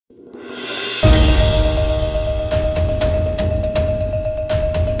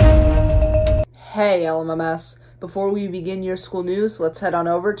Hey, LMMS. Before we begin your school news, let's head on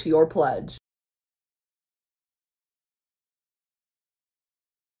over to your pledge.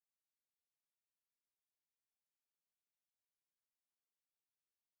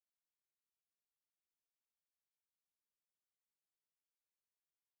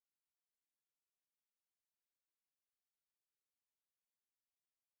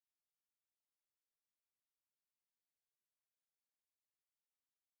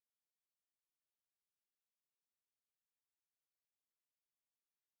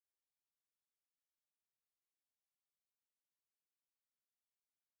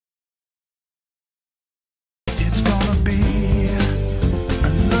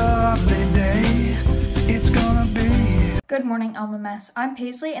 Good morning, LMMS. I'm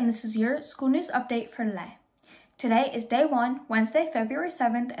Paisley, and this is your school news update for today. Today is day 1, Wednesday, February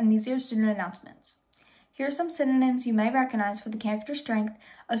 7th, and these are your student announcements. Here are some synonyms you may recognize for the character strength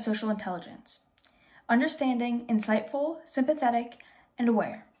of social intelligence: understanding, insightful, sympathetic, and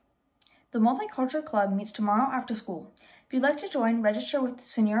aware. The Multicultural Club meets tomorrow after school. If you'd like to join, register with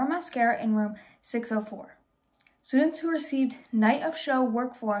Senora Mascara in room 604. Students who received Night of Show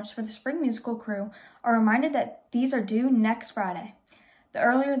work forms for the Spring Musical crew are reminded that these are due next Friday. The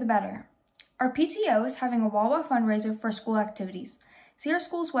earlier the better. Our PTO is having a Wawa fundraiser for school activities. See our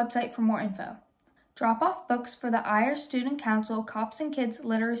school's website for more info. Drop off books for the IR Student Council Cops and Kids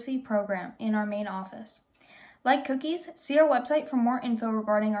Literacy Program in our main office. Like cookies, see our website for more info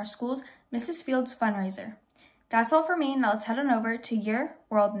regarding our school's Mrs. Fields fundraiser. That's all for me, now let's head on over to your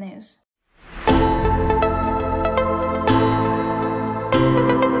world news.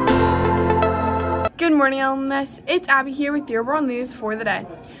 Good morning, LMS. It's Abby here with your world news for the day.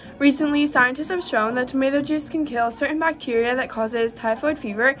 Recently, scientists have shown that tomato juice can kill certain bacteria that causes typhoid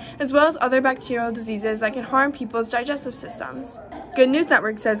fever, as well as other bacterial diseases that can harm people's digestive systems. Good News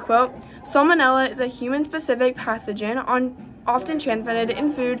Network says, quote, Salmonella is a human-specific pathogen often transmitted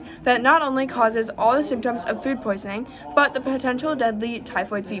in food that not only causes all the symptoms of food poisoning, but the potential deadly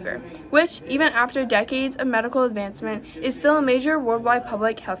typhoid fever, which, even after decades of medical advancement, is still a major worldwide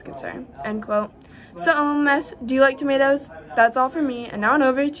public health concern, end quote. So, LMS, do you like tomatoes? That's all for me, and now on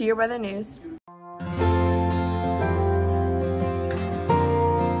over to your weather news.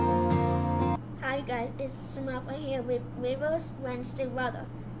 Hi guys, it's Samantha here with Rivers Wednesday weather.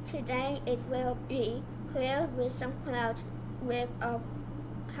 Today it will be clear with some clouds with a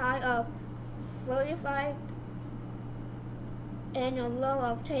high of 45 and a low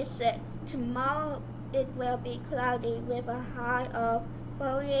of 26. Tomorrow it will be cloudy with a high of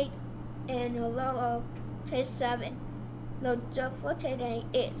 48 and a low of 27. The joke for today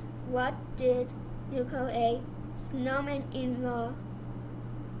is, what did you call a snowman in the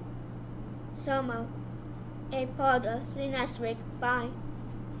summer? A powder. See you next week. Bye.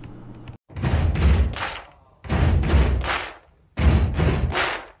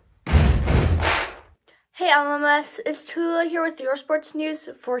 Hey LMS, it's Tula here with your sports news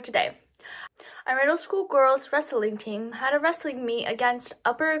for today. Our middle school girls wrestling team had a wrestling meet against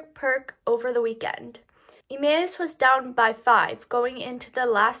Upper Perk over the weekend. Emmaus was down by 5 going into the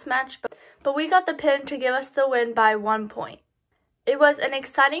last match, but we got the pin to give us the win by 1 point. It was an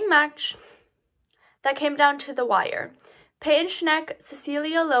exciting match that came down to the wire. Peyton Schneck,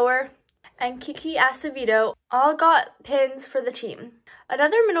 Cecilia Lower, and Kiki Acevedo all got pins for the team.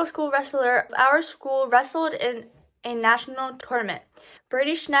 Another middle school wrestler of our school wrestled in a national tournament.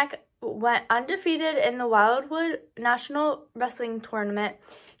 Brady Schneck went undefeated in the Wildwood National Wrestling Tournament.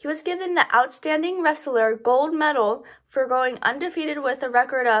 He was given the Outstanding Wrestler Gold Medal for going undefeated with a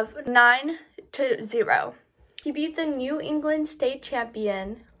record of 9-0. He beat the New England State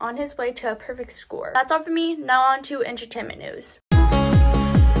Champion on his way to a perfect score. That's all for me. Now on to entertainment news.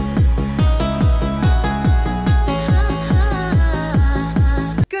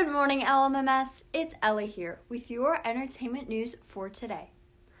 Good morning, LMMS. It's Ellie here with your entertainment news for today.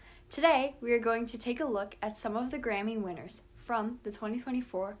 Today, we are going to take a look at some of the Grammy winners from the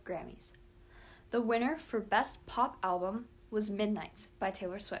 2024 Grammys. The winner for Best Pop Album was Midnights by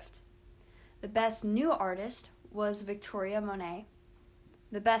Taylor Swift. The Best New Artist was Victoria Monet.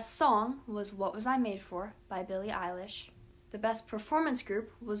 The Best Song was What Was I Made For by Billie Eilish. The Best Performance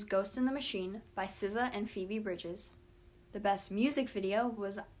Group was Ghost in the Machine by SZA and Phoebe Bridgers. The Best Music Video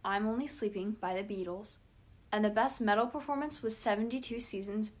was I'm Only Sleeping by the Beatles. And the Best Metal Performance was 72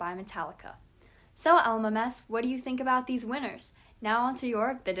 Seasons by Metallica. So, LMMS, what do you think about these winners? Now on to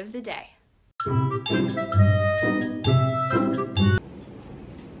your bit of the day.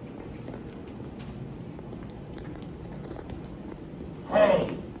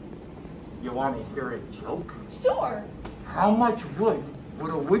 Hey, you want to hear a joke? Sure. How much wood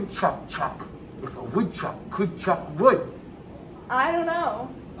would a woodchuck chuck? if a woodchuck could chuck wood? I don't know.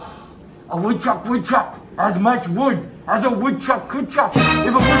 A woodchuck would chuck as much wood as a woodchuck could chuck if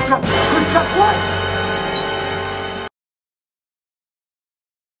a woodchuck could chuck wood.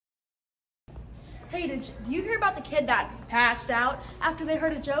 Hey, do you hear about the kid that passed out after they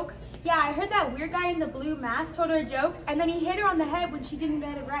heard a joke? Yeah, I heard that weird guy in the blue mask told her a joke, and then he hit her on the head when she didn't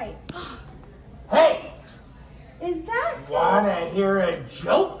get it right. Hey, Is that? wanna hear a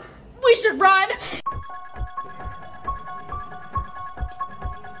joke? We should run!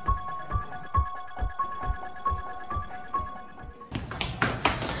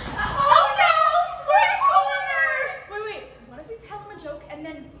 Oh no! We're in a corner! Wait, what if we tell him a joke and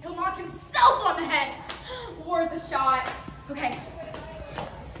then he'll knock himself on the head? Worth a shot. Okay.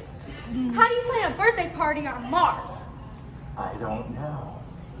 How do you plan a birthday party on Mars? I don't know.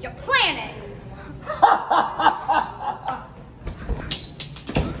 You plan it.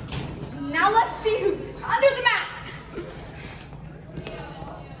 Now let's see who's under the mask.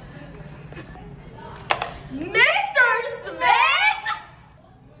 Mr. Smith!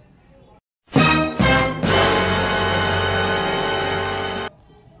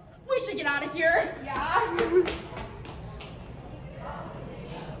 We should get out of here. Yeah.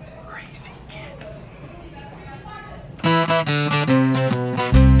 Crazy kids.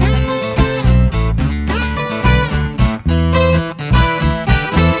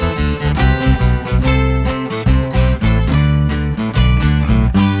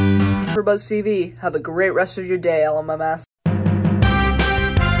 For BuzzTV, have a great rest of your day, LMMS.